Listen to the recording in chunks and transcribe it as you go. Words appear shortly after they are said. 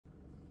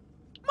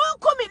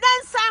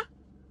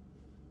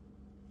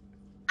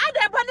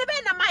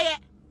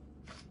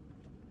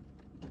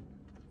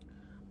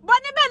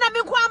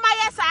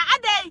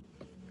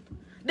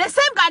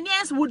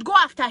elders would go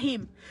after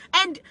him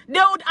and they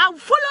would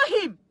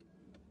unfollow him.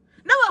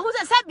 Now who's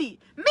a sabi?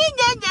 Me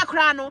nyanya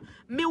krano,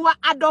 me wa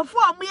adofo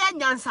omo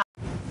nyansa.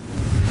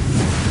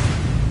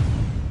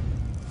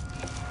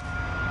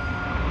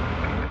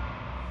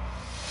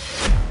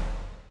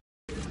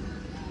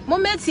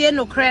 Moment here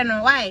no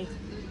krano, why?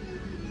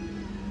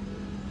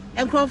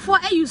 And crofo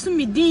e use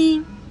me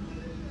din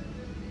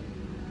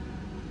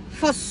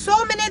for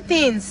so many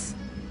things.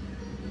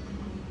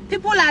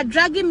 People are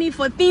dragging me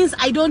for things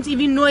I don't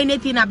even know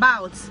anything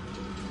about.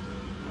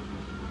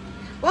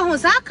 Well,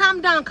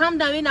 calm down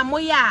in a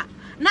moya.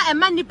 Na a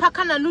man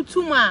pakana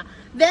nutuma.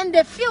 Then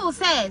the feel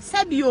says,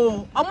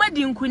 Sebio,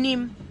 Omadin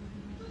kunim.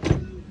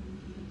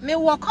 Me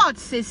walk out,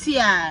 says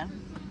here.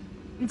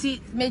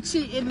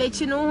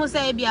 Mechi no who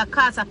say be a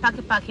cat a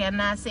packy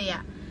and I say,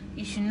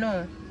 you should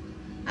know.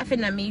 I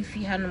think I may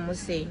feel no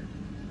say.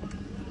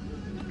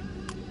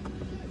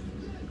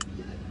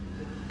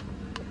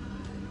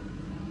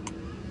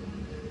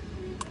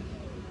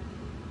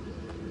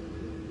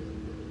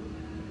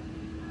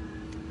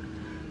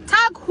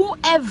 Tag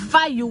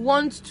whoever you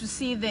want to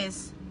see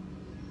this.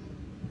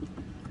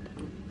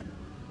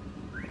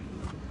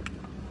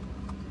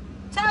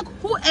 Tag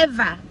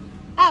whoever.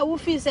 I will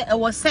feel say it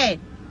was said.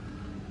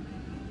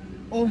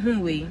 Oh,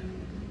 way.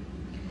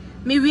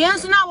 Me we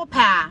answer now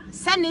pa.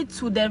 Send it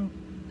to the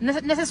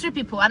necessary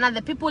people and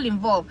other people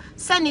involved.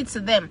 Send it to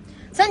them.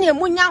 Send your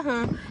munya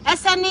home.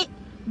 Send it.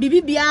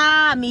 Bibi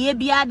bia me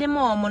bia dem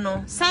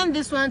no. Send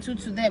this one to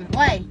them.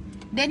 Why?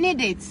 They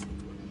need it.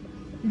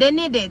 They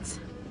need it.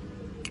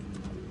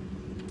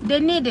 They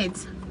need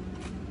it.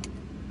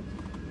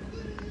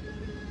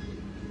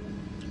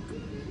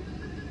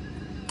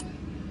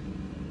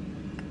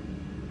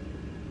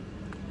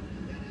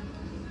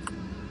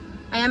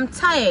 I am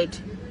tired.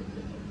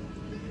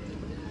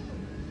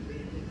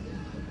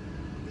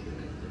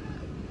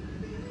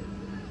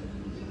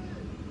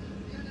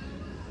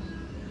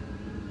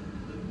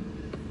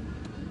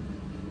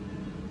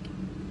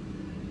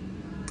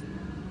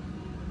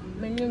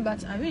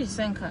 But I really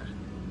thank her.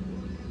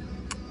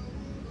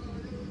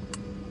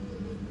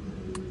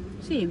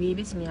 See, we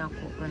beat me up,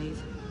 right?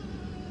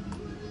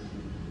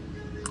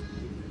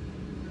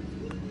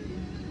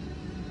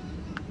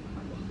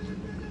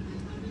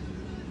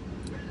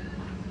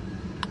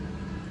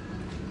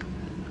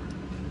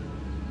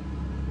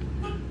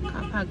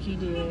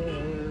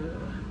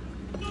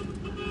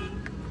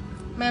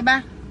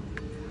 Meba,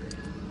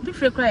 be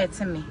free quiet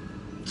to me.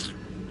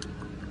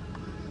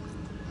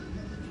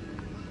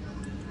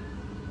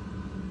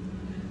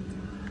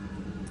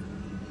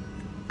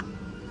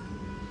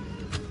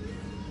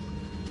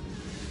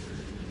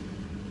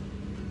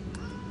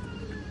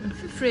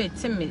 Free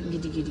to me,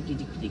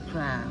 giddy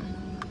crown.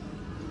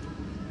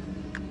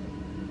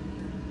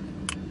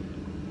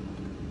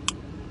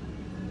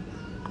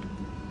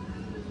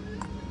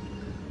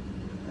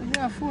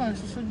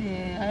 So the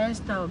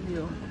hairstyle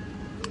view.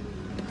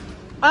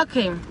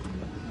 Okay.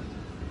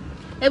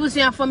 It was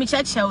here for me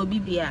church will be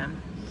here.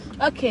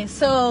 Okay,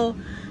 so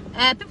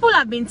people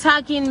have been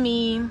tagging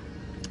me.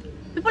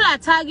 People are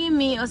tagging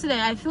me or say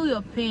that I feel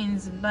your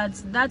pains, but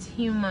that's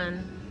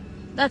human.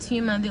 That's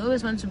human. They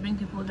always want to bring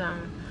people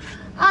down.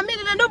 I mean,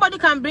 nobody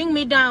can bring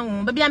me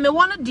down. But I'm a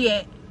one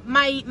dear.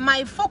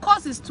 My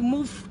focus is to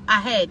move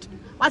ahead.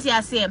 What you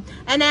are saying,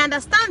 and I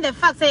understand the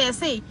fact that you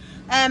say,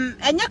 and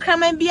your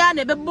crime be an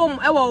ebe boom,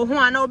 ewo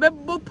one, or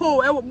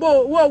bebo I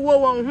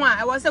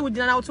was say we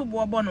didn't know to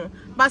bono.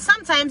 But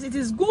sometimes it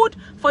is good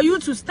for you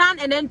to stand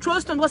and then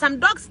trust on what some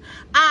dogs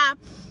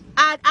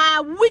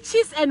are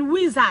witches and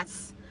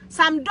wizards.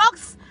 Some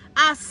dogs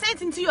are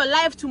sent into your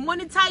life to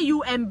monitor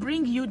you and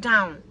bring you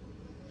down.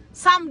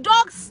 Some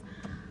dogs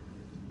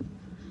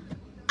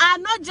are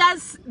not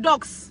just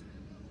dogs.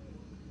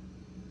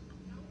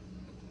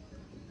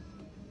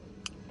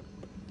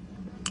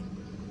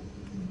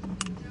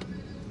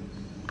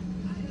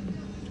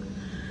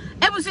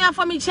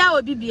 For me, first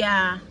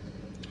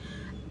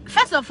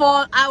of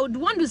all, I would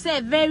want to say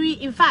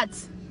in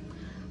fact,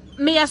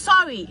 may I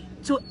sorry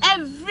to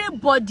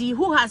everybody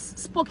who has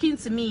spoken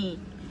to me,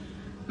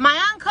 my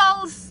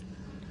uncles,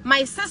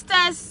 my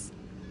sisters,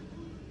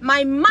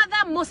 my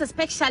mother most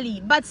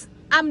especially, but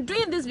I'm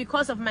doing this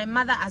because of my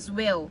mother as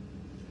well,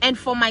 and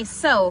for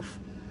myself.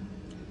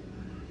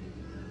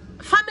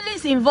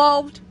 Families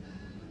involved,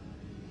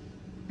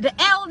 the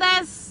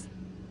elders,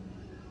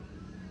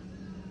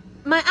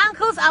 my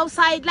uncles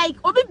outside, like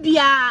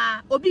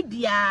Obibia.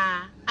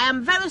 I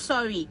am very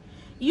sorry.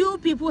 You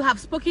people have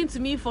spoken to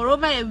me for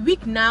over a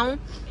week now,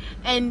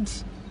 and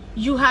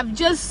you have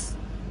just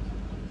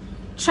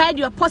tried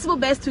your possible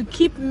best to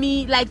keep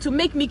me, to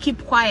make me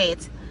keep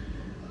quiet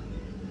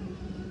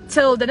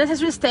till the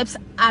necessary steps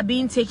are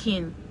being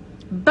taken.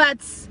 But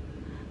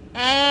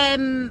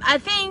I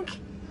think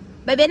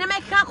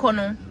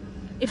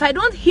if I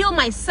don't heal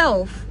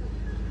myself,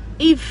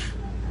 if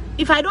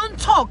I don't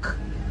talk,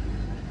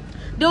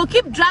 they'll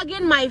keep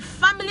dragging my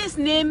family's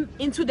name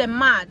into the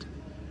mud.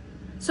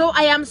 So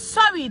I am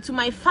sorry to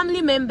my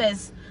family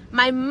members,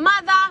 my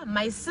mother,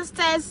 my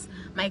sisters,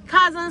 my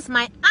cousins,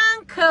 my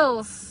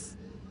uncles.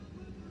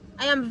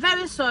 I am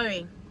very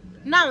sorry.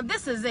 Now,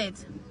 this is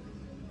it.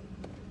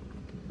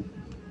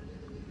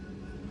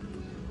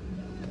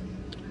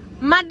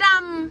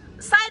 Madam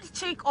Side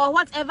Chick or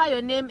whatever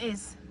your name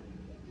is.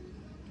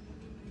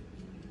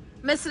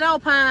 Mr.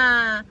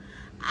 Opa,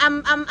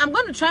 I'm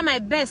going to try my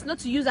best not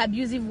to use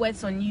abusive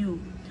words on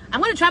you. I'm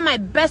going to try my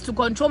best to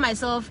control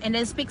myself and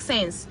then speak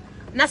sense.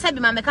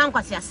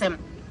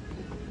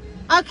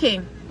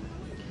 Okay.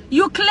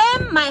 You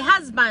claim my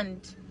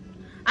husband,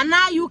 and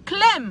now you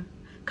claim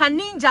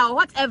Kaninja or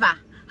whatever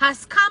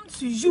has come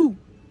to you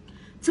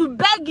to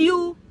beg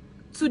you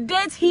to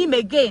date him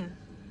again.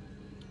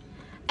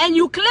 And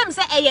you claim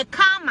say a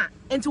karma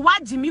into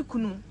what Jimmy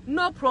Kunu,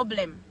 no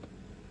problem.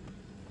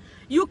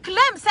 You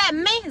claim say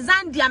me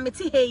Zandia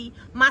meti hey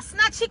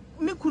masnachi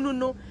mikunu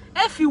no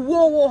if you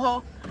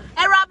wo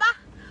Eraba,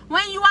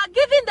 when you are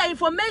giving the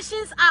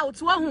informations out,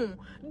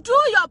 do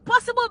your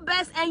possible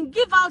best and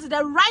give out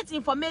the right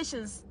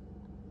informations.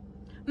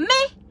 Me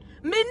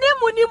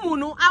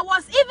munu, I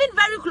was even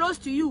very close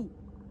to you.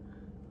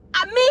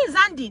 And me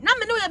Zandi, na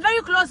me know you're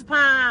very close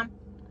pa.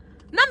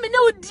 Na me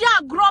know dia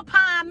grow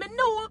pa, me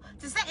know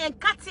to say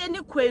enkati any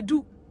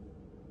kwedu.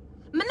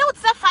 Me know to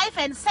say 5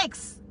 and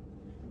 6.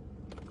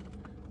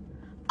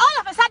 All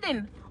of a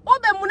sudden,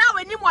 obe muna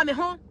we ni mo me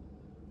ho.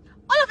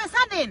 All of a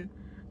sudden,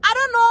 I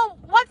don't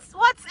know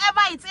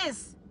whatever it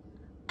is.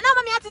 And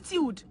I'm my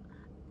attitude.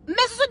 Me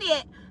so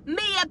de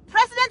me a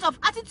president of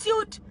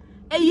attitude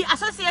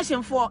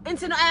association for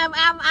into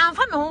I'm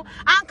from home.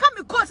 I'm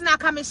come coat na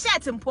come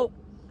shirt mpo.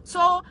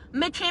 So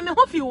me train me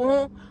ho fi wo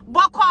ho.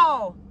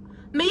 Boko.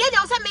 Me ye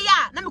dey say me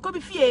ya na me ko bi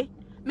fie.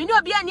 Me ni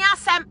obi ani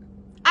asem.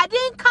 I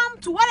didn't come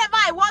to whatever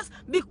I was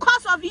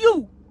because of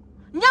you.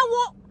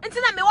 Nyawo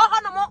into na me wo ho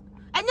no mo.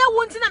 Enya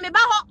wo into na me ba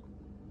ho.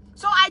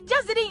 So I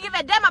just didn't give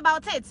a damn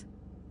about it.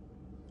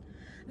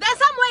 Then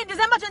somewhere in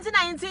December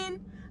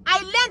 2019,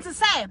 I learned to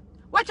say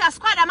what you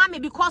squad a mommy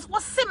because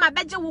what's see my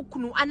beje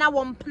wukunu and I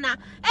wampna.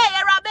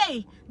 Hey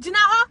Rabe,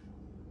 Jinaho?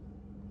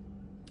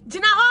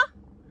 Jinaho?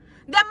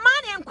 The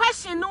man in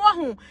question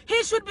no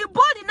he should be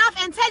bold enough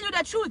and tell you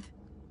the truth.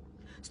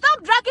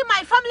 Stop dragging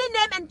my family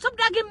name and stop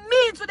dragging me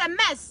into the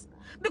mess.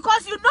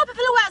 Because you know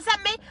people who say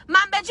me,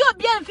 man beje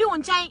obi enfi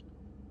unchai.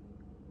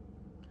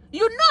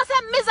 You know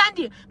say Miss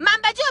Andy,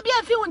 man beje obi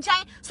enfi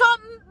unchai. So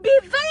be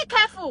very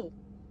careful.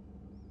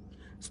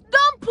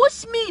 Don't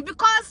push me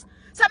because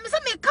some say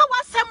me ka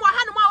wasem wa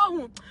hanu ma wo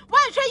hu.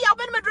 Wan hwe ya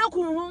obenu medro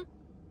ku hu.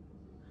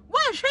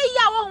 Wan hwe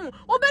ya wo hu.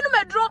 Obenu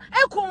medro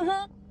e ku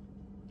hu.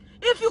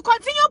 If you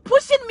continue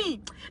pushing me,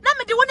 na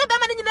me de woni be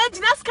ma ni na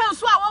gina scale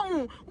so a wo hu.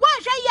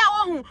 Wan hwe ya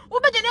wo hu.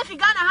 Obeje na fi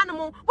Ghana hanu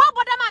mo. Wa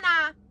bodama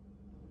na.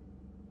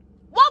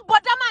 Wa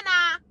bodama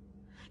na.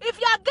 If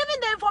you are giving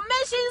the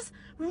informations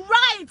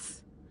right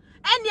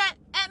and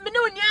yet me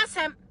no ni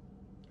asem.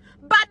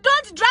 But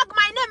don't drag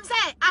my name,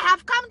 say, I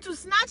have come to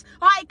snatch,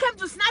 or I came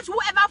to snatch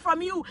whoever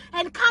from you,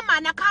 and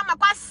karma, na karma,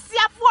 kwa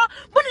siafo,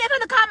 bunu yeto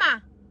na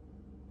karma.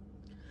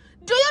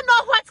 Do you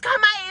know what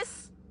karma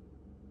is?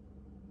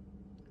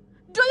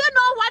 Do you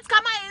know what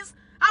karma is?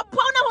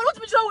 Abona ho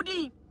lutu bijo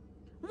udi.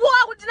 Wo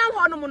agudina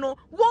ho no mono.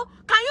 Wo,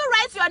 can you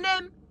write your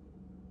name?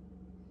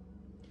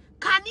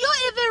 Can you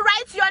even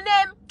write your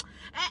name?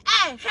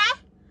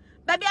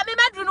 Baby, I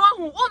me no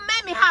hu, o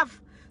me have.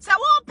 So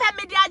won't pay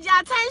me the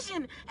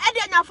attention and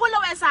then your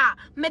followers are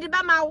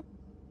medibamau.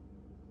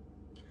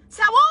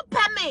 So won't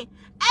pay me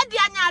and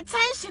your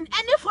attention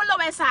any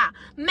followers are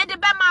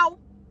medibamau.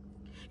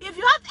 If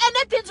you have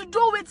anything to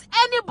do with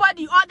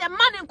anybody or the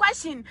man in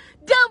question,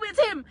 deal with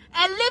him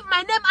and leave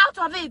my name out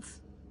of it.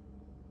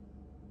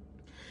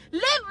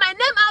 Leave my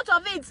name out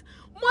of it.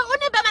 Mo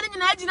oni be man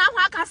nyina agina ho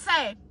aka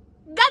say.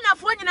 Ghana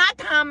fo nyina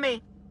aka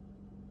me.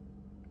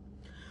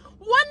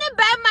 One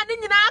be man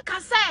nyina aka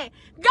say.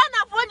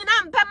 Ghana fo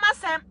nyina mpe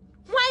masem.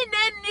 Why na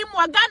ni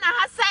mo Ghana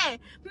ha say.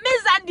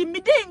 Mizandi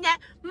midinye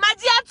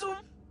magiatum.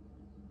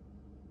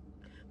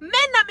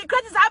 Men na me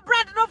create a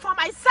brand no for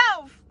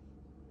myself.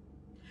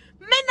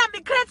 Men na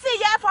me create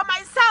here for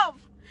myself.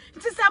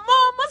 It is a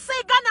mo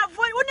say Ghana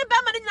fo oni be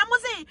man nyina mo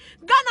say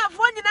Ghana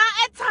fo nyina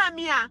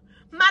etamia.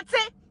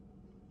 Mate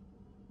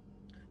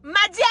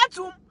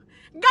Magiatum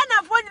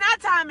Ghana for nyina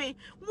tame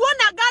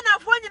wona Ghana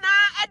for nyina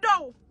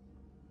edo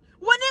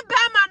woni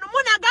bema no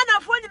mona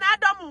Ghana for nyina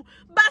edomu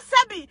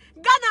basabi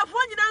Ghana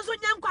for nyina nso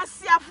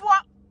nyankwasiafo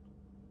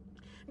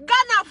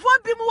Ghana for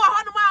bi mu wo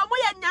hono ma mo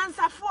ye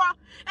nyansafo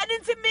eni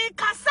nti me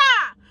kasa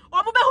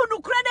o mo be hu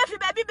nukure na fi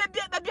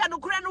baby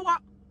anukure no wo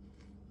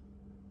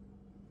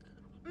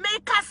me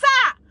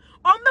kasa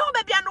o me hu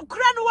baby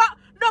anukure no wo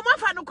no mo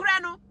fa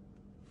nukure no.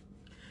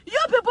 You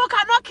people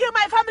cannot kill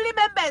my family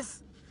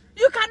members.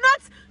 You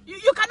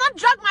cannot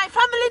drag my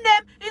family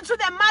name into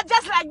the mud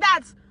just like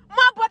that.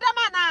 Mo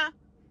bodamana.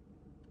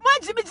 Mo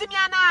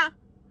jimijimiana.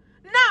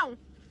 Now,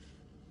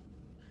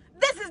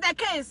 this is the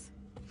case.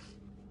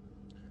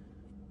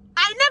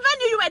 I never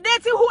knew you were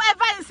dating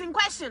whoever is in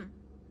question.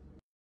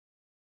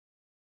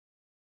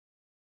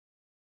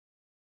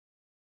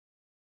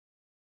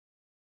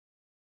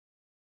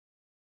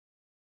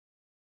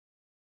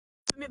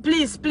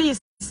 Please.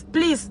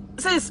 Please,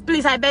 sis,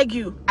 please, I beg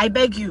you,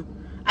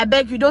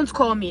 don't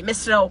call me,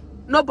 Mr.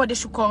 Nobody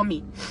should call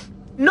me.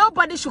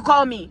 Nobody should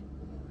call me.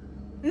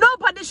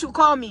 Nobody should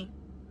call me.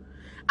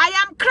 I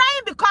am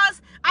crying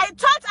because I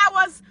thought I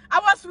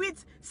was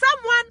with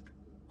someone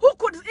who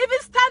could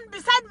even stand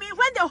beside me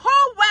when the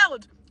whole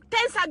world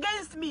turns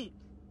against me.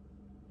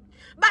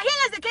 But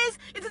here is the case,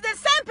 it is the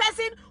same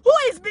person who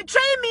is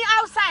betraying me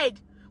outside.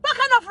 What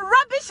kind of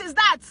rubbish is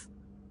that?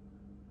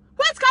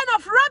 What kind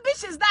of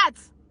rubbish is that?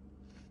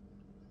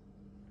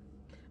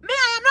 Me,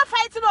 I am not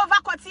fighting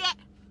over Kotie.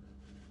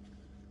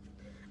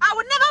 I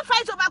would never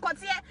fight over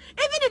Kotie.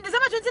 Even in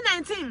December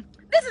 2019,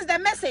 this is the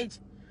message.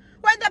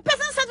 When the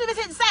person sent me the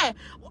message, say,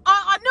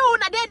 oh no,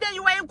 then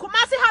you were in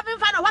Kumasi having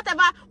fun or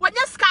whatever, when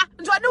you ska,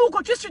 to a new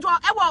country street or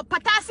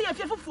Patasi and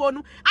Fifu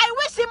phone, I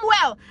wish him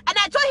well. And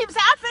I told him,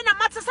 say, I feel a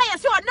matter say,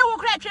 so I know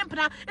great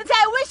trampana, and say,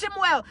 I wish him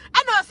well.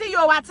 And I'll see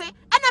you what and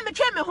I'm a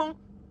train me home.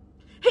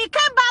 He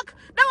came back,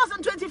 that was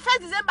on 21st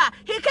December.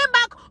 He came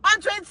back on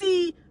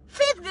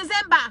 25th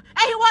December,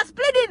 and he was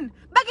pleading,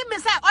 begging me,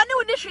 say, oh no,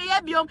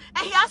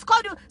 and he has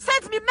called you,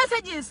 sent me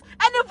messages,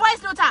 and a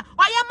voice note,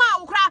 or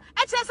Yama Ukra,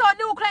 and says, oh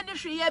no,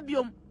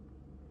 Ukraine.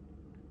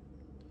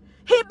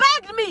 He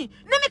begged me,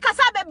 Nemi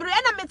Kasabe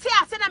Brianna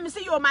Metia, send a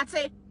missy your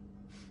mate.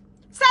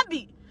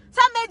 Sabi,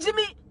 Sam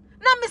Jimmy,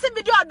 na missy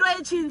video do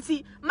a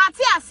chinty,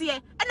 Matias here,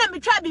 and a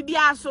mitra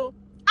biaso.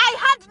 I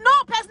had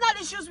no personal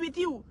issues with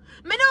you.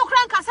 Me no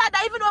crank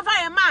Kasada even over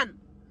a man.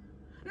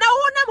 Now,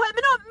 who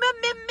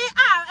me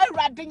a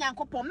radding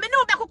uncle, me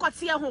no back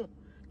cotia home.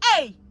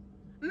 Hey,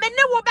 me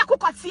no back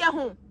cotia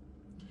home.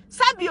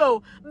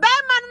 Sabio,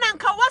 Bearman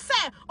Nanka was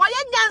say, or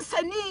yan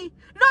yansani,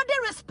 no de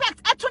respect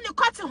at 20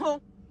 cotton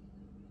home.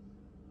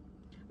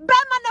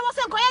 Bearman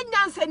wasn't going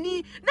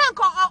yansani,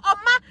 Nanko or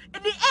ma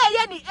in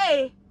the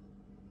A.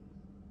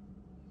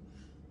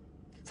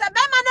 So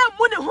Bearman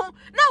money home,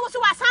 now was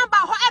who I sound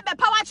about whoever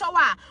power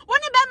chowa.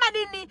 When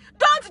Bearman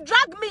don't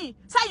drag me,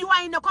 say you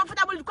are in a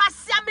comfortable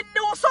because I'm in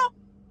no so.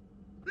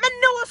 Men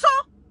no so,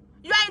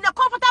 you are in a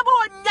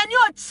comfortable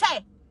nyanyo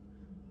chair.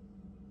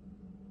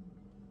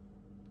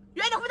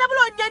 You are in a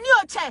comfortable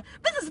nyanyo chair.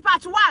 This is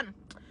part one.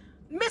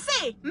 Me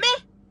say, me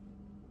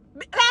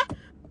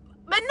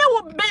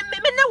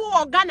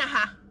no Ghana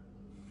ha.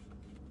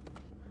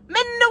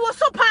 Me no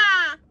so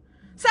pa.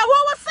 So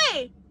what was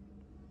say?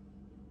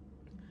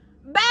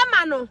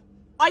 Bearmano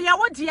or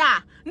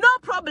Yawodia, no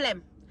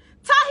problem.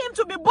 Tell him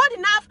to be bold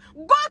enough,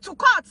 go to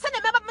court, send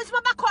a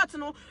member court,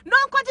 no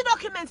court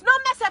documents, no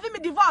mess having me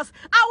divorce.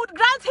 I would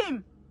grant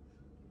him.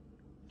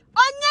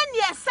 Onyen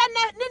ye send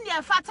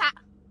ninya fata.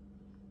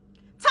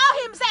 Tell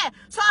him say,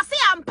 so I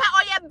see I'm pa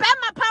or ye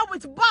Bearma pa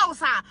with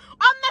balls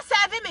on mess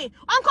having me,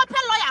 uncle pe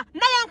lawyer,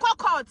 na yanko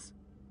court.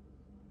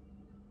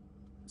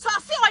 So I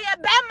see or ye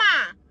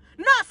Bearma.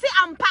 No, see,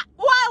 I'm pa.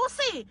 Why will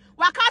see?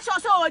 Wakash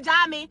also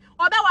Jami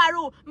or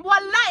Bewaru will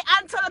lie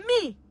until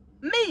me,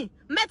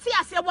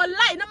 Metias, will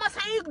lie. No more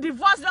saying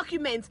divorce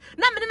documents.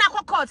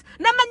 Namanako court.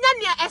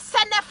 Namanya a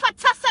sene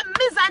fatasa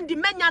mizandi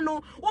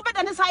menano. Over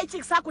than his high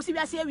chick sako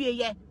Sibia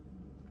ye.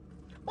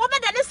 Over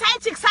than his high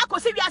chick sako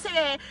Sibia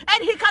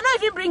and he cannot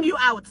even bring you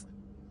out.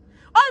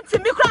 Until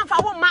Mikran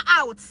for woman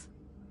out.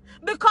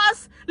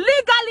 Because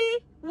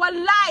legally will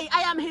lie,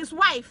 I am his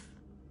wife.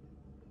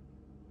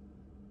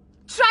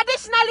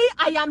 Traditionally,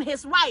 I am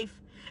his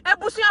wife. We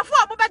will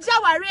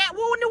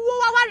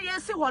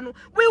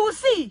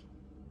see.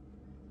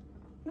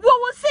 We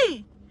will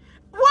see.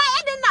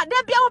 Why didn't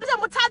they be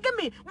able to tag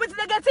me with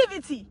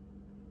negativity?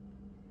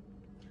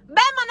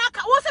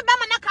 Bemanaka, what's a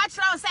Bemanaka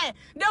say?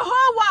 The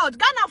whole world,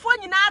 Ghana for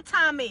you now,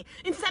 Tammy.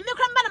 Into the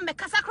Mikran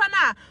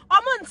Mekasakrana,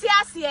 or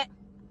Montiasie.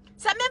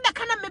 Samembe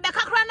Kana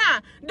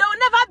Mebekakrana. They'll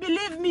never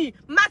believe me.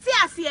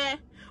 Matiasie.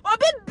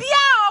 Obi bia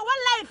o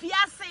one life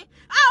yase.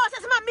 I was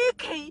as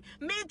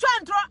me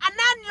trying to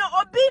ananyo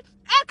obi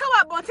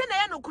ekawa bonte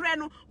na no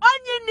krenu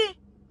onyini.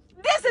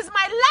 This is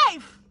my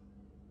life.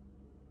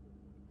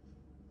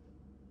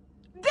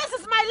 This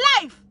is my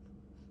life.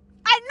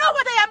 I know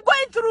what I am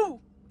going through.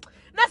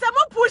 Na se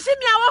mo pushi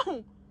mi awo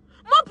hu.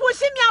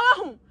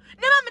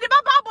 Nema me de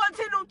baba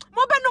bonte no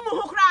mo benu mo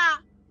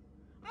hokra.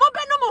 What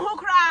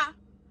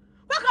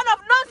kind of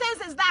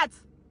nonsense is that?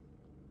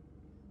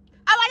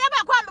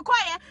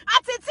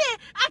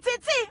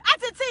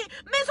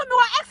 Means me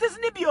what exes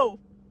nibio.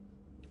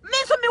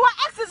 Means me what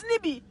exes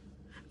nibi.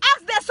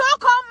 Ask the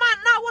so-called man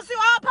now was you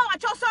all power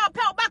chose all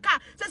pel baka.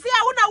 Say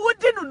I would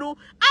didn't know.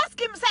 Ask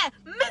him say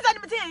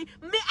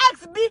me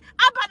ex be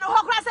up and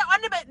hokra say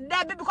only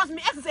there because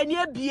me ex is a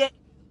near be.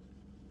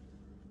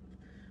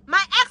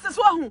 My ex is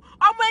one who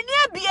on my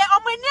near be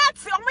on my near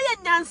on my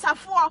nyansa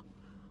for.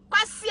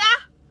 Kwasia,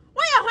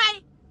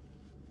 why?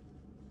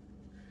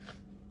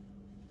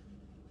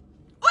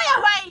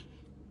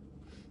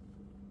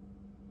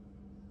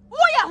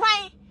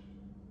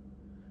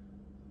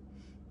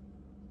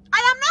 I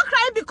am not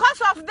crying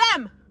because of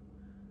them.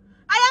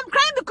 I am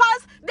crying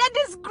because the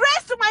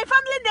disgrace to my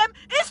family name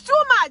is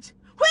too much.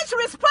 Which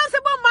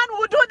responsible man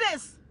would do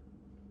this?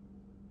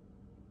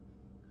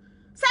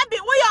 Sabi,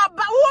 we are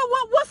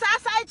what's our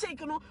side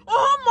chicken?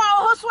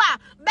 Oh,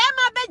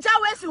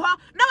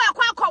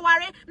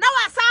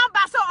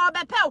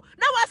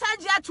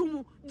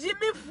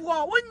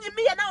 more. When you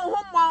me na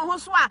home more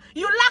so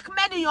you lack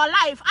men in your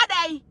life. Are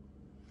they?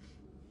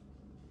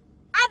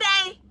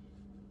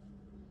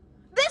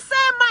 This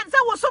same man say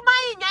wo so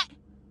man yet.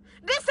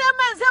 This same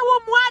man say wo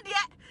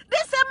muadie.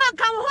 This same man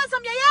can hold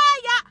some ya.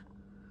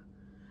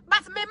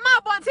 But me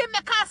ma bonti me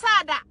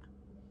kasada.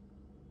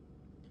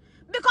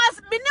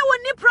 Because me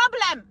no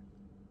problem.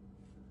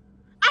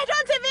 I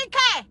don't even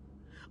care.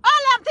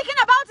 All I'm thinking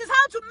about is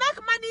how to make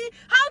money,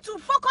 how to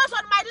focus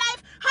on my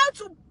life, how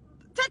to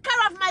take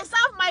care of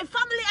myself, my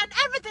family, and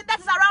everything that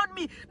is around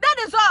me. That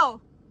is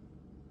all.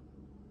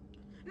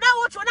 Now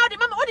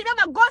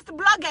the ghost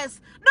bloggers.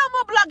 No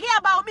more blogging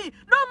about me.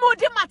 No more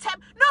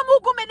dimatem. No more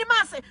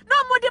gumenimase.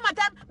 No more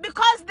dimatem.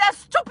 Because the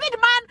stupid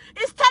man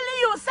is telling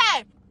you,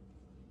 say,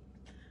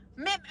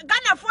 me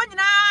Ghana phone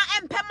na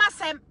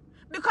empemasem.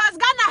 Because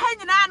Ghana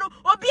henina no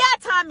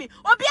obiatami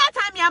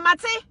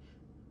amate.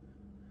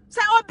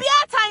 Say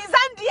obiata in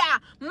Zandia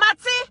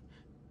mate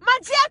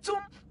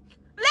majiatum.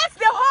 Let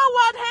the whole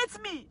world hate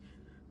me.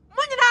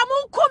 Munina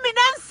mun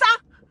kuminensa.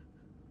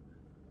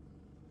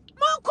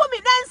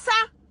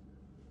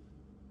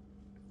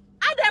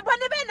 Ade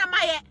bonibe na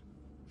maye.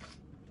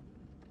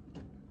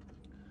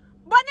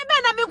 Bonibe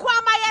na mi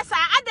kwa maye sa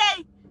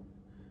ade.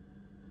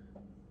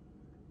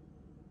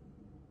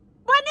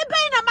 Bonibe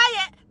na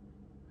maye.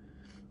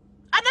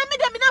 Anami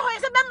de mi na ho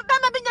se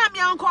bema binya mi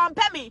anko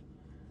mpe mi.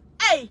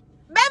 Hey,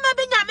 bema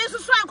binya mi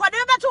susu anko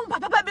de beto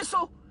papa bi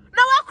so.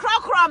 Na wa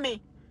kro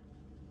me.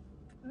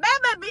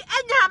 Bema bi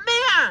enya me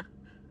a.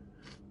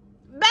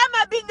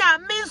 Bema binya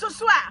mi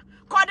susu a.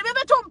 Ko de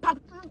beto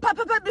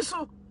papa bi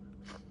so.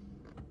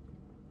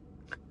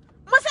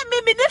 Mose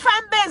me mini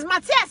fan base,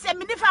 Matthias e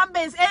mini fan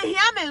base e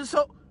hia me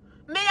nso.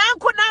 Me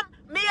yankunam,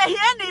 me ye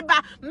hia ni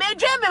ba, me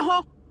dwe me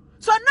ho.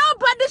 So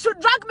nobody should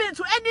drag me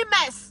into any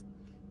mess.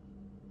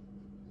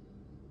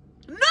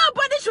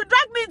 Nobody should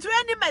drag me into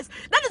any mess.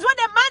 That is what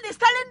the man is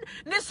telling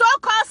the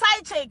so-called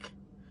side chick.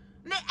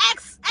 The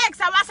ex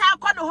I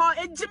call her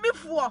a Jimmy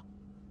for.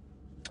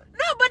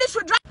 Nobody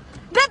should drag.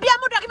 They be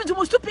able to drag me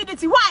into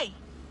stupidity. Why?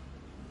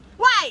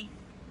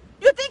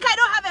 You think I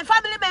don't have a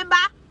family member?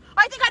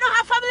 Or you think I don't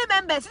have family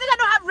members? You think I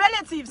don't have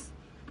relatives?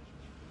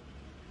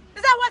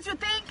 Is that what you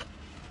think?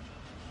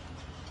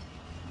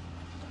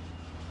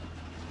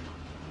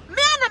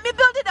 Me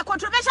building a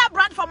controversial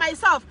brand for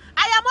myself.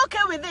 I am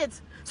okay with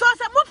it. So as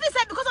a movie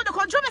said, because of the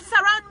controversies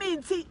around me,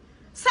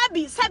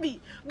 Sebi,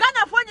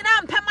 Ghana for you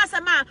now, Pema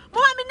Sama,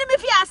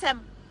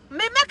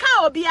 me make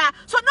obia.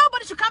 So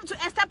nobody should come to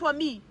a step on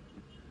me.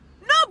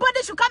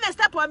 Nobody should come and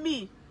step on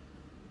me.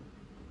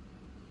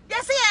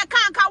 Yes, I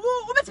can't.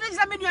 Who bet me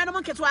examine you and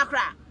monkey to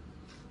Accra?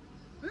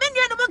 Many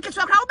and monkey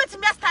to Accra, who bet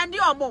me stand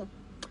your mo.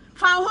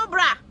 Found home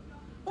bra.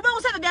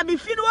 Who said there be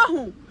few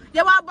who?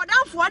 You are but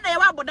down for one, you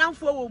are but down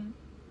for whom.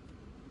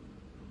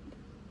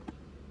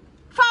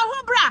 Found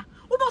home bra.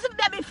 Who said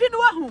there be few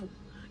who?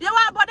 You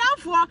are but down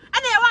for,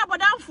 and you are but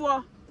down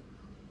for.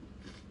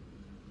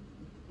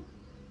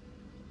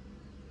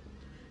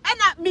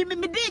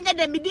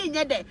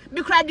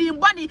 Me cried in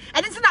body,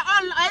 and it's not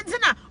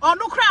all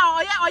no crowd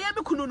or yeah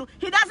me.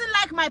 He doesn't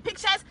like my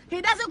pictures,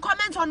 he doesn't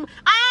comment on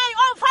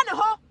all funny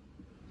ho.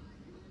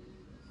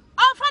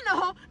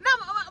 Now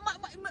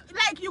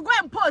like you go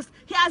and post,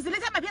 he has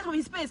deleted my pictures from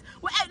his page.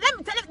 Well, let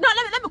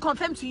me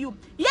confirm to you.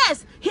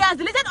 Yes, he has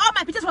deleted all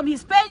my pictures from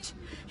his page.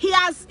 He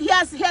has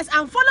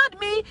unfollowed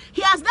me,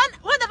 he has done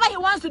whatever he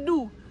wants to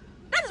do.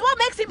 That is what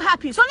makes him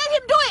happy. So let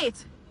him do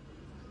it.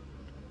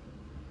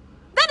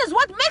 That is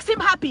what makes him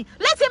happy.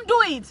 Let him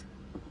do it.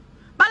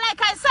 But like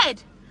I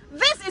said,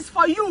 this is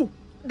for you,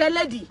 the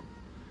lady.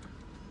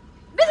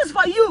 This is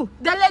for you,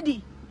 the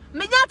lady.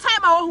 Minya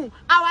time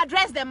I'll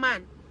address the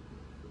man.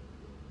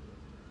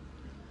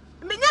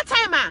 Minya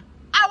time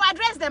I'll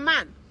address the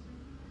man.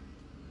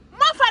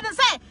 More father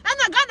say,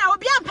 and Ghana will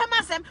be a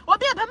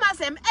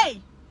pemasem,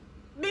 hey.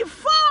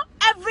 Before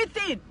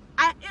everything,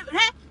 I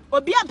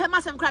will be a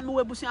pemasem crime we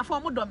will be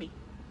for Mudomi.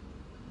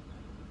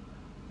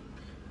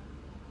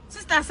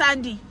 Sister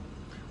Sandy,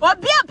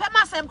 obi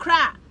apema sem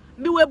kra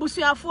mi we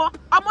busuafo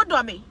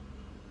omodo me.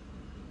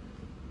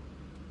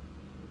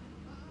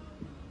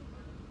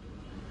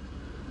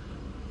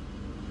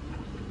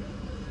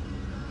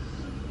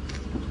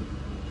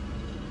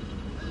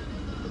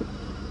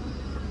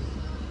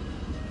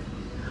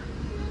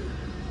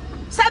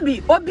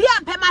 Sabi obi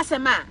apema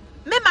sem a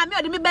me mama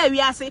odi me ba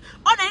wiase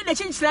ona ni na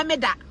chinchire me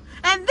da.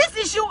 And this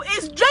issue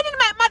is draining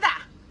my mother.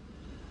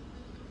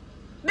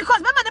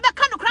 Because Mama never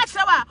can crash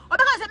shower, or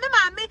because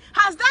Mama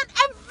has done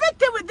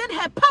everything within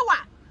her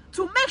power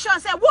to make sure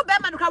say who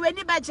Bema no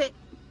any budget.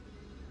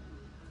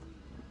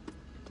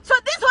 So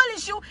this whole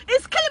issue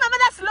is killing my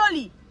mother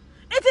slowly.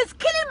 It is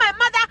killing my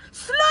mother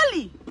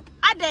slowly.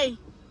 Ade.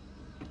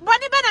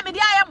 Boni bena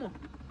mediayamu.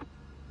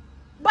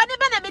 Boni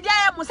bena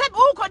mediayamu. Said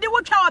who could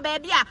you try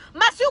baby?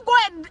 Must you go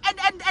and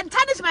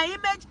tarnish my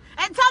image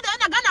and tell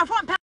the Ghana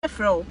phone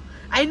Fro?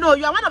 I know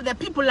you are one of the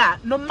people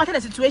no matter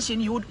the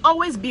situation, you would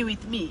always be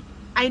with me.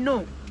 I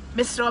know,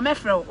 Mr.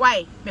 Mefro,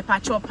 why? Me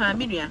pacho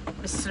paminia,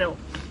 Mr.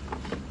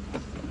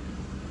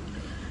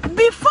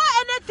 Before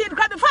anything,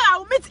 before I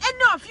will meet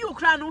any of you,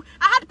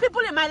 I had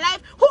people in my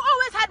life who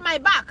always had my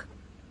back.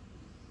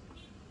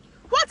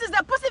 What is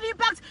the positive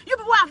impact you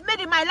people have made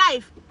in my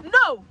life?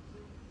 No.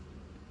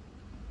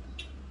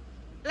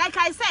 Like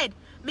I said,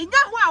 me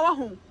nya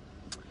ho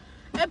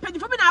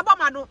empanifo bi na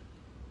abomano.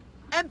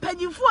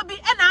 Empanifo bi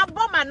na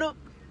abomano.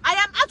 I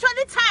am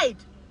actually tired.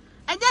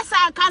 And yes,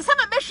 I can some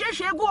me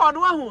go on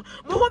ho.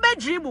 Mo ho be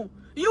dream.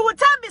 You will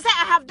tell me say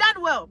I have done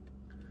well.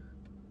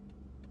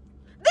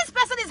 This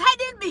person is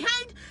hiding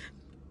behind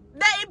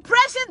the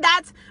impression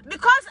that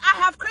because I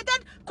have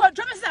created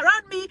controversies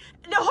around me,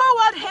 the whole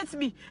world hates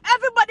me.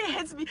 Everybody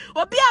hates me.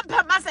 Obi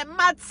ampamase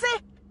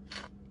matse.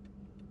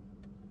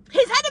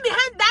 He's hiding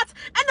behind that,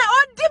 and I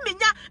own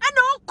diminya, and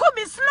I come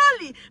in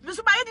slowly.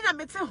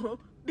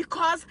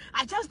 Because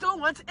I just don't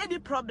want any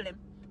problem.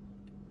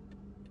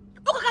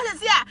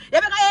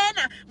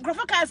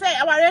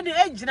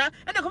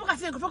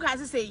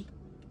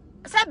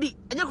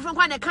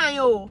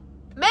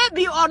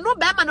 Maybe or no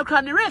bad no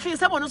crown the referee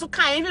someone also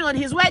can even on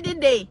his wedding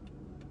day.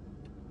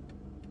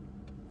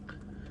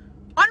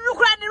 On no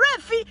crown the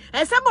referee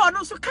and someone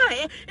also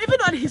can even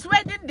on his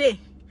wedding day.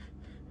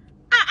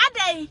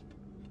 Ade.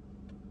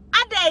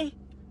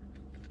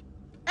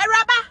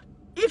 Eraba,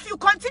 if you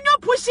continue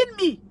pushing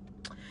me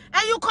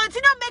and you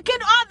continue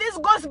making all these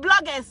ghost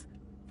bloggers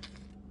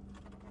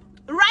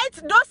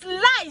write those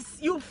lies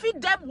you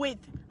feed them with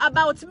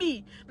about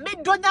me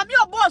don't have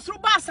your boss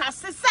Rubasa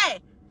say.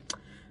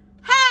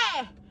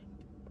 Hey!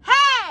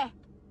 I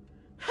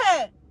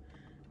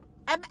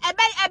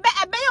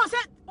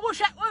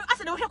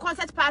said, the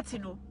concert party,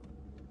 no.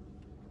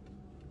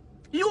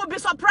 You would be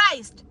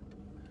surprised.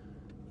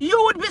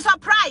 You would be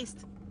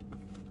surprised.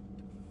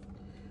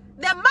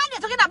 The man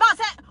you're talking about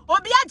said,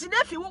 Obia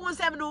Jinefi won't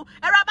say no.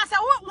 And Rabba said,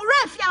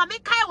 Refia,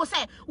 make Kai will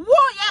say, Woo,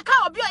 ya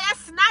ka Obia, ya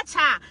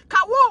snatcher.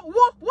 Ka woo,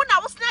 I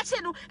was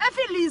snatching, and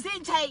feel Lizzie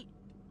in Chay.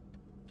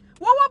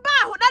 What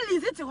about who that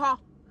Lizzie to her?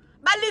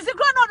 But Lizzie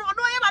grown on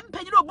no, I'm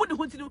paying no good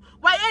hunting.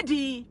 Why,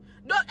 Eddie?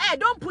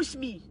 Don't push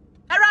me.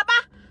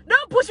 Rabba,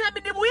 don't push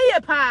me,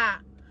 pa.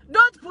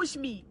 Don't push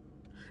me.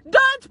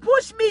 Don't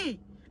push me.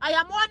 I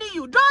am warning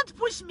you. Don't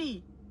push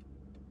me.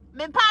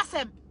 Men pass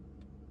him.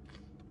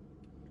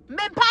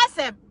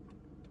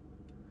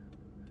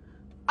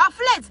 Of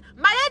late,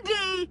 my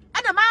lady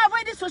and I'm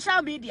avoiding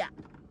social media.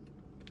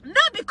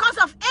 Not because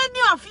of any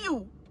of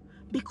you.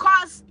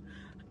 Because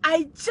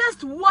I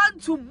just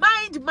want to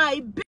mind my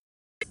business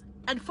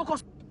and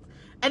focus.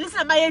 And listen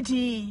to my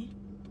lady.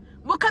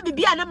 Muka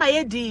bibi ana my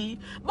lady.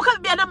 Muka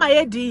bibi ana my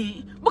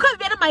lady. Muka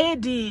bibi ana my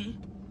lady.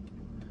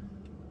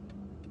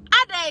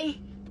 Ade,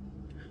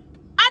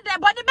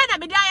 body bena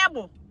me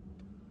diamo.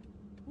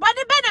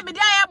 Body bena me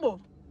diamo.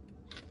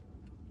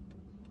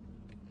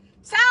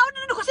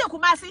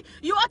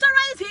 You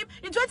authorized him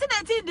in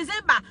 2019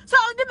 December. So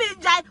on the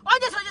meantime, on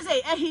just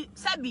say, he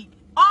said me,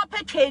 all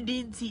pay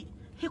trading.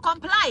 He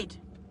complied.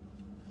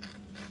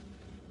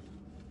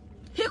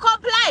 He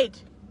complied.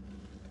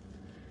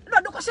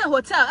 No, say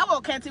hotel. I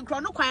will can't in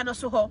Chrono Quino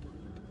so.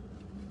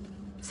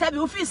 Said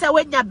you feel so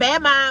when your bear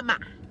mama.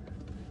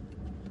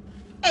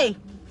 Hey,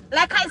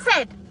 like I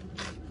said,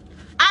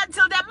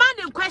 until the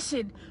man in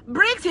question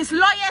brings his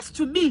lawyers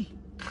to me.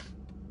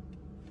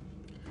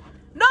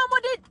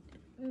 Nobody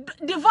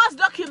divorce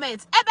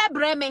documents ebe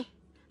breme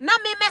na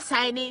me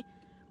sign it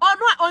or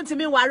no on to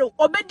me waro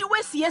obedi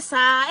we yes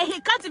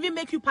he can't even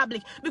make you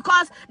public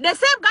because the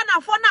same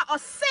Ghana for now or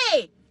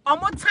say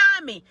omo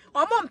time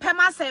omo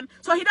mpemasem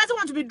so he doesn't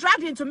want to be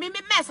dragged into me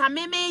mess and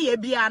me ye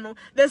biano.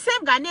 The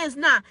same Ghanaians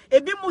na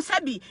ebi mu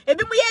sebi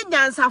ebi mu ye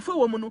nyansafo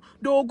wo mu no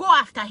they will go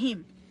after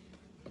him.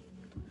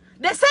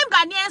 The same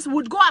Ghanaians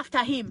would go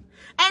after him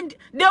and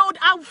they would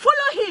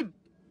unfollow him.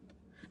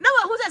 No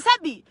one who says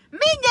Sebi, me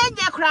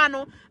nye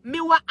krano,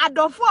 me wa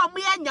adofo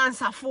me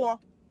nyansafo.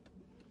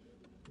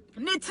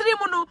 Ni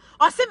trimuno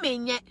ose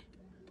menye.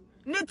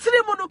 Ni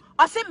trimuno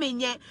ose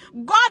menye.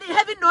 God in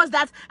heaven knows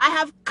that I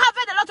have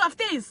covered a lot of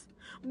things.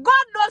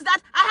 God knows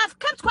that I have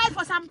kept quiet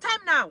for some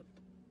time now.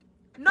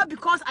 Not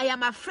because I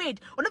am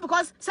afraid, or not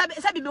because Sebi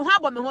me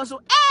habo me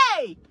hoso.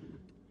 Hey!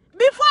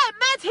 Before I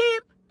met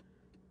him,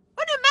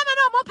 when you remember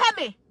no more pay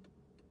me.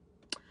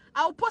 I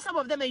will post some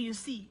of them and you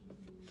see.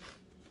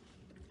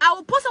 I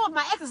will post some of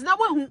my exes now.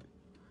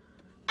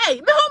 Hey,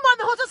 me home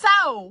me hoto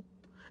sao.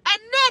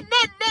 And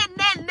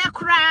ne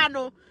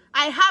crano.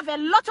 I have a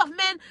lot of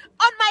men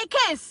on my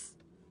case.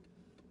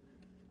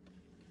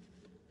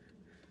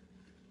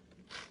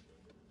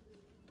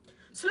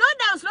 Slow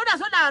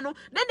down.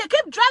 Then they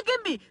keep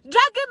dragging me.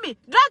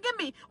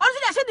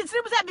 Honestly, I said the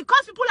truth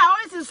because people are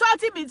always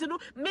insulting me to know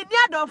me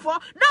near for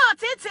no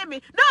teaching me.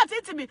 Me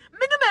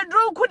no men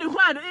draw kuni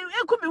wana.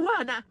 Kumi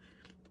wana.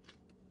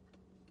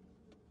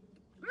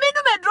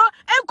 Minu medro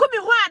enkumi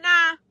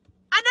hwana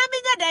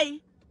anaminya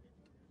dai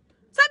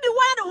sabi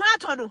wana ho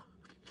atono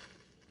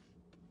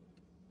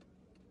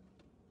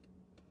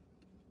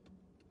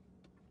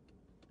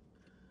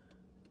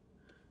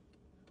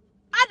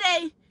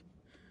adai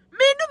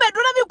minu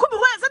medro na mi kumi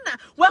hwana sana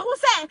wa hu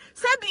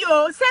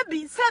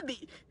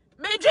sebi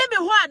me dream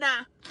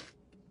hwana.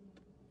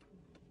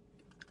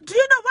 Do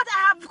you know what I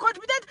have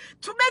contributed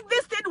to make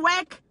this thing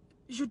work,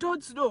 you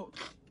don't know.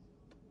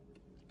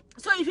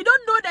 So if you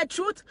don't know the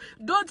truth,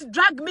 don't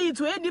drag me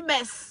into any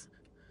mess.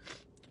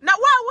 Now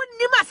why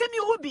wouldn't you say me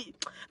who be?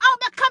 I'll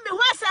be coming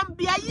where some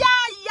be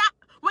yeah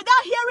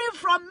without hearing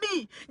from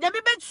me. Let me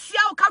bet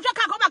you come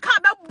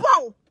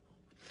bow.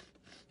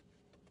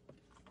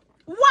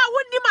 Why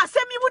wouldn't you say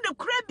me with the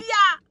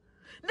crabia?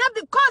 Now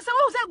because I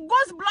was a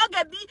ghost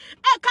blogger be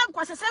I can't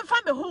cross a same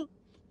family home.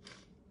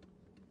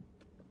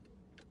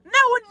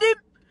 Now with him,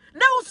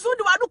 now soon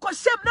do I look at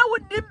shame now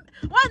with him.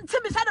 One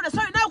time is out of the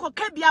story now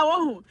can be our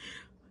own.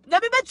 The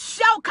baby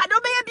show can be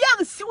a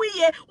young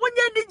sweet when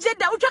you're the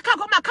gender, which I can't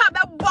go my car,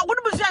 but what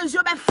was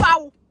your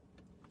foul?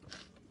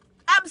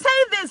 I'm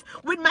saying this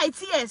with my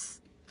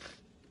tears.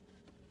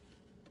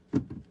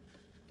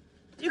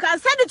 You can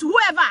send it to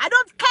whoever, I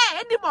don't care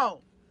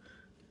anymore.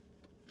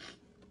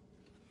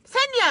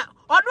 Send ya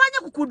on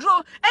one kukudro,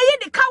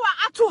 and the kawa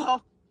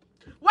atuho.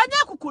 One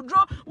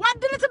kukudro, one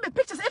deleted me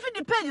pictures, even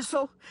the page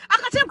so. I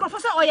can tell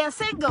Professor or you're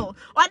single,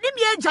 or name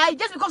me jai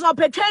just because I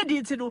betrayed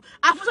it, you know.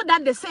 I've also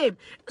done the same.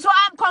 So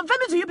I'm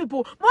confirming to you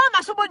people, more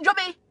my someone job.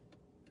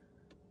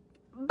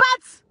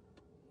 But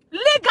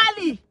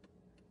legally,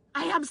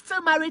 I am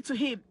still married to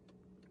him.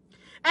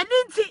 And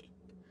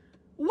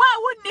why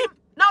wouldn't him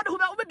now the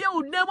woman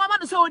would never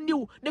want to so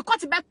new the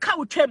quarter back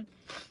cow trim?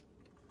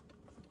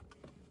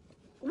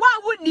 Why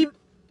wouldn't him?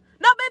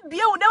 Now baby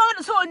you never want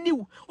to so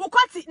new. Who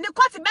caught it the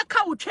quarter back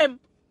cow trim?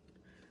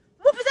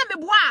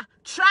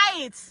 Try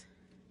it.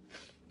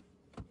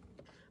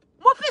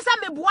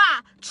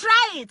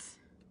 Try it.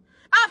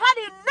 I've had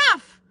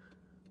enough.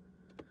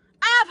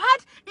 I have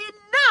had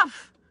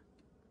enough.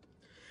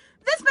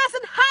 This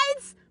person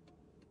hides.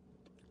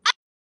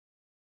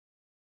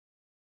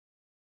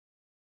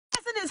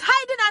 Person is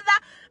hiding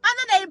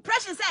under the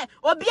impression say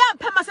or beyond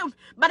myself.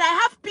 But I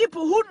have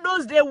people who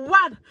knows the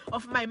one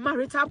of my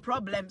marital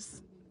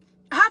problems.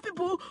 I have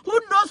people who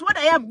knows what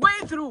I am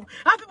going through.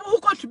 I have people who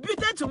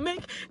contributed to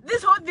make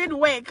this whole thing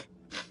work.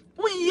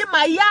 We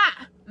my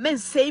ya men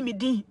say me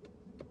di.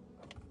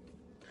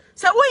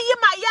 So we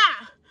my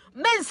ya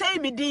men say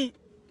me di.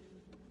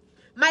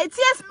 My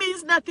tears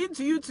means nothing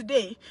to you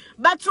today,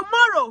 but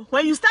tomorrow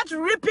when you start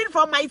reaping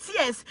from my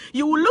tears,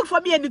 you will look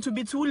for me and it will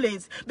be too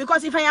late.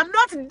 Because if I am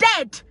not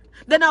dead,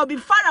 then I'll be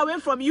far away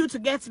from you to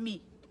get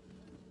me.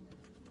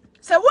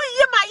 So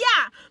we my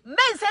ya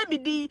men say me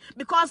di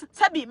because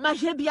sabi my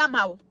hebi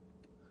amao.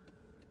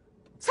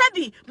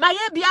 Sabi my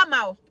hebi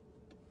amao.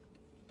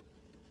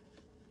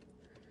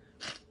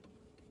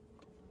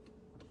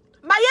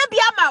 My hebi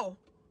amao.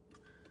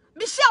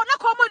 Michelle, na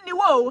common ni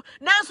wo.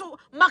 Now so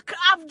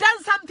I've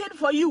done something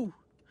for you.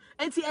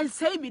 And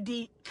say me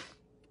di.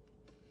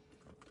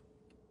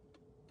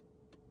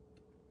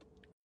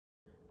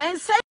 And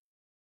say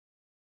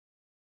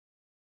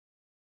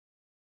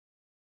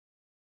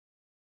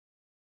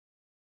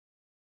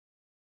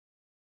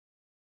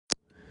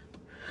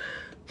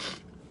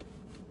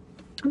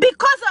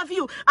because of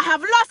you, I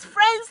have lost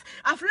friends,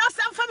 I've lost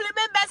some family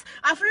members,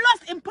 I've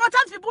lost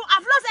important people,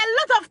 I've lost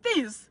a lot of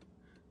things.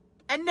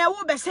 And now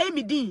will be say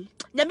me di.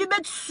 Nyami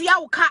bet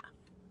siauka.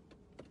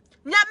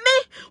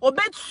 Nyami o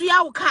bet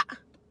siauka.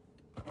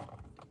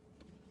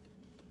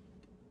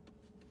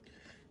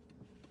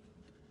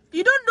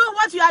 You don't know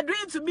what you are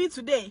doing to me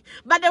today,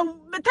 but the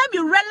time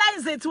you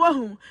realize it,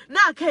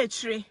 now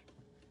catchy.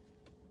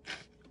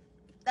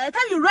 By the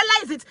time you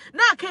realize it,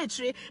 now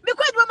catchy.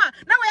 Because mama,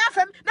 now I have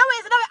him. Now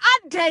I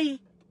now a day.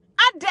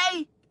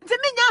 It's me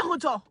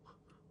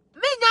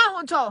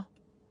nya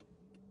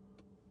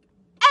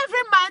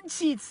Every man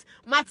cheats,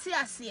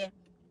 Matthias here.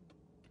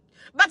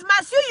 But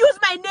must you use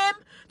my name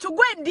to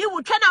go and deal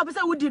with China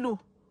officer who know?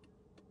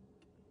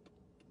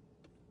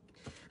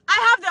 I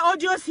have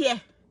the audios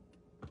here.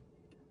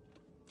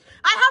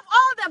 I have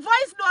all the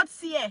voice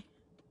notes here.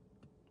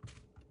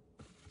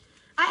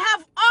 I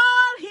have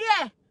all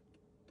here.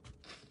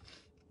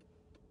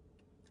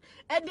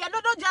 And they are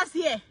not just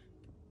here.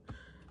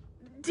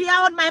 They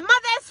are on my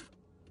mother's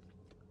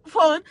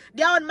phone.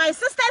 They are on my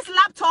sister's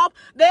laptop.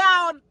 They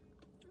are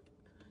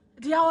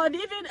on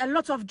even a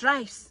lot of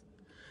drives.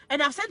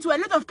 And I've sent to a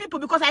lot of people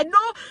because I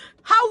know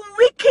how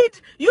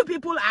wicked you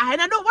people are.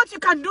 And I know what you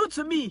can do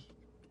to me.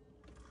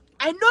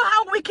 I know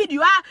how wicked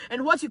you are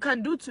and what you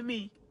can do to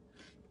me.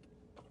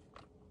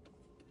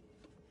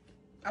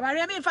 But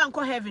if I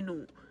go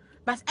heaven,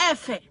 but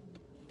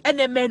and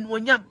the men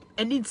wonyam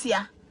and it's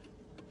here.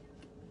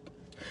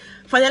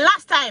 For the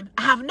last time,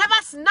 I have never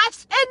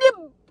snatched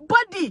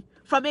anybody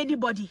from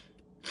anybody.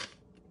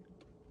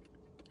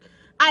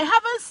 I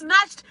haven't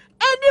snatched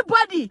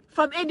anybody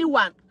from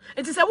anyone.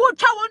 It is a wood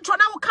chow one tron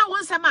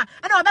one summer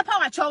and all the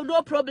power chow,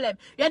 no problem.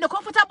 You're in a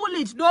comfortable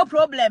lead, no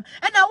problem.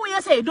 And now we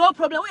say no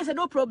problem, we say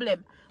no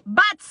problem.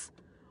 But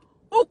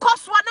who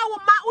cost one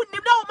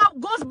who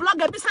goes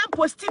blog and be some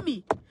posting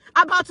me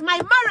about my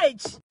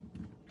marriage?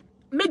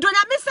 Me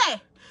don't me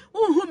say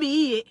who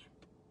me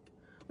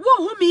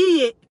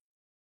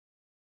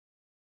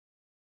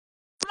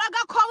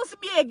blogger calls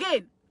me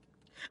again.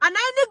 And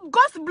I need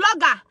ghost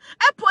blogger.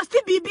 I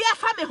posted BBF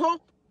family home.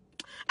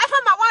 I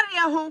found my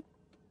warrior home.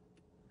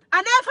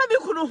 And never me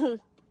kunu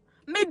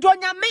me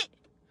donya me.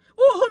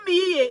 Who me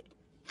ye?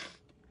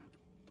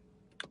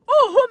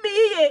 Who me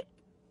ye?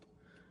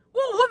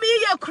 Who me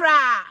ye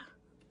cry?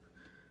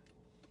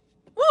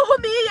 Who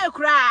me ye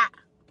cry?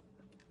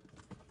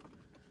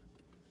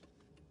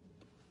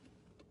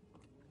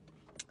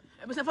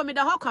 I was for me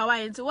the hawk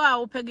away into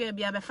wow, Peggy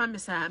be a family,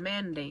 sir,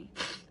 Monday.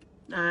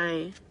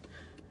 Aye,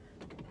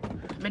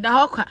 me the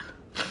hawker.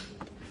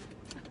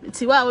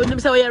 See what we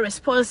say we are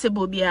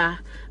responsible, be a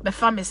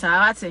family, sir.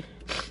 What's it?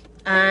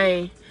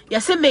 Aye,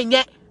 yes, me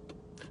yet.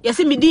 Yes,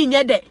 me din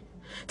yet.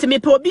 To me,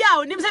 probia,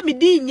 or names me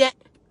din yet.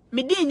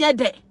 Me din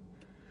yet.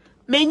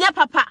 Me nya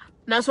papa,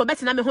 now so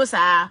better than me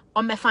hosa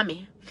on my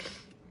family.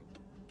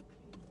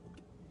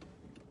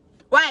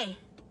 Why?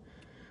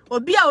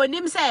 Obia, or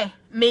name say,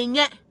 me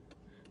yet.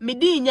 Me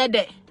din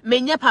yet. Me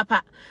nya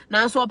papa,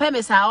 now so pay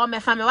me, sir, on my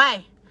family.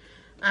 Why?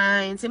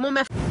 Aye, it's a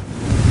moment.